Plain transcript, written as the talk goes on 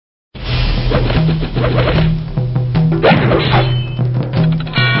Hey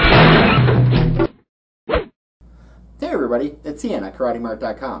everybody, it's Ian at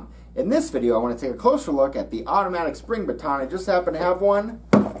KarateMart.com. In this video, I want to take a closer look at the Automatic Spring Baton. I just happen to have one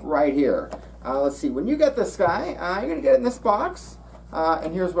right here. Let's see, when you get this guy, you're going to get it in this box,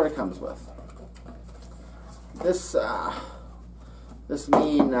 and here's what it comes with. This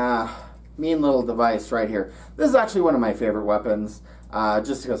mean little device right here. This is actually one of my favorite weapons,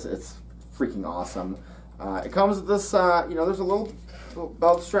 just because it's freaking awesome. It comes with this, there's a little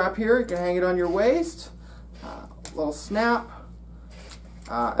belt strap here. You can hang it on your waist. Little snap,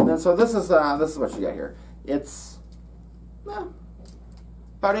 and then so this is what you get here. It's about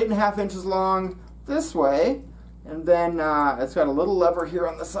 8.5 inches long this way, and then it's got a little lever here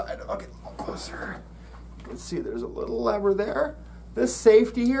on the side. I'll get a little closer. You can see there's a little lever there. This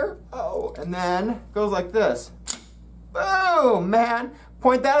safety here, and then goes like this. Boom, man!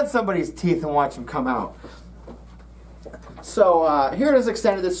 Point that at somebody's teeth and watch them come out. So here it is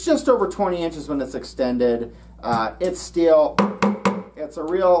extended. It's just over 20 inches when it's extended. It's steel. It's a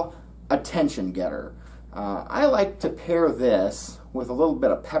real attention getter. I like to pair this with a little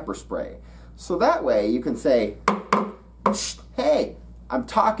bit of pepper spray. So that way you can say, hey, I'm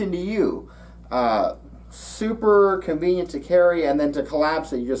talking to you. Super convenient to carry, and then to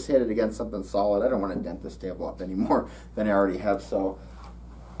collapse it, you just hit it against something solid. I don't want to dent this table up any more than I already have, so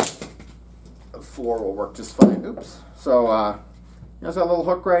the floor will work just fine. Oops. So there's a little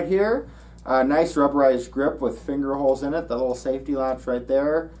hook right here. Nice rubberized grip with finger holes in it. The little safety latch right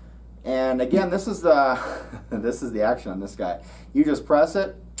there. And again, this is the this is the action on this guy. You just press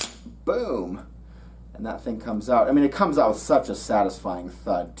it, boom, and that thing comes out. I mean, it comes out with such a satisfying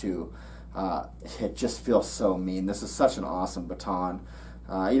thud too. It just feels so mean. This is such an awesome baton.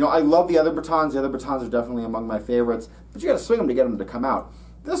 I love the other batons. The other batons are definitely among my favorites, but you got to swing them to get them to come out.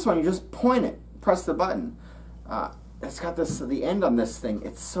 This one, you just point it, press the button. It's got the end on this thing.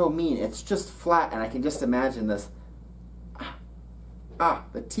 It's so mean. It's just flat, and I can just imagine this.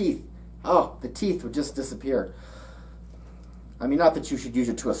 The teeth. Oh, the teeth would just disappear. I mean, not that you should use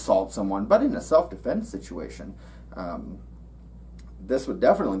it to assault someone, but in a self-defense situation, this would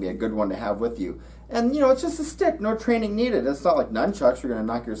definitely be a good one to have with you. And, it's just a stick. No training needed. It's not like nunchucks. You're going to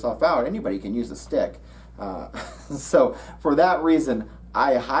knock yourself out. Anybody can use a stick. So, for that reason,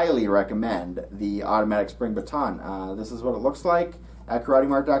 I highly recommend the Automatic Spring Baton. This is what it looks like at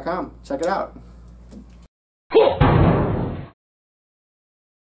KarateMart.com. Check it out.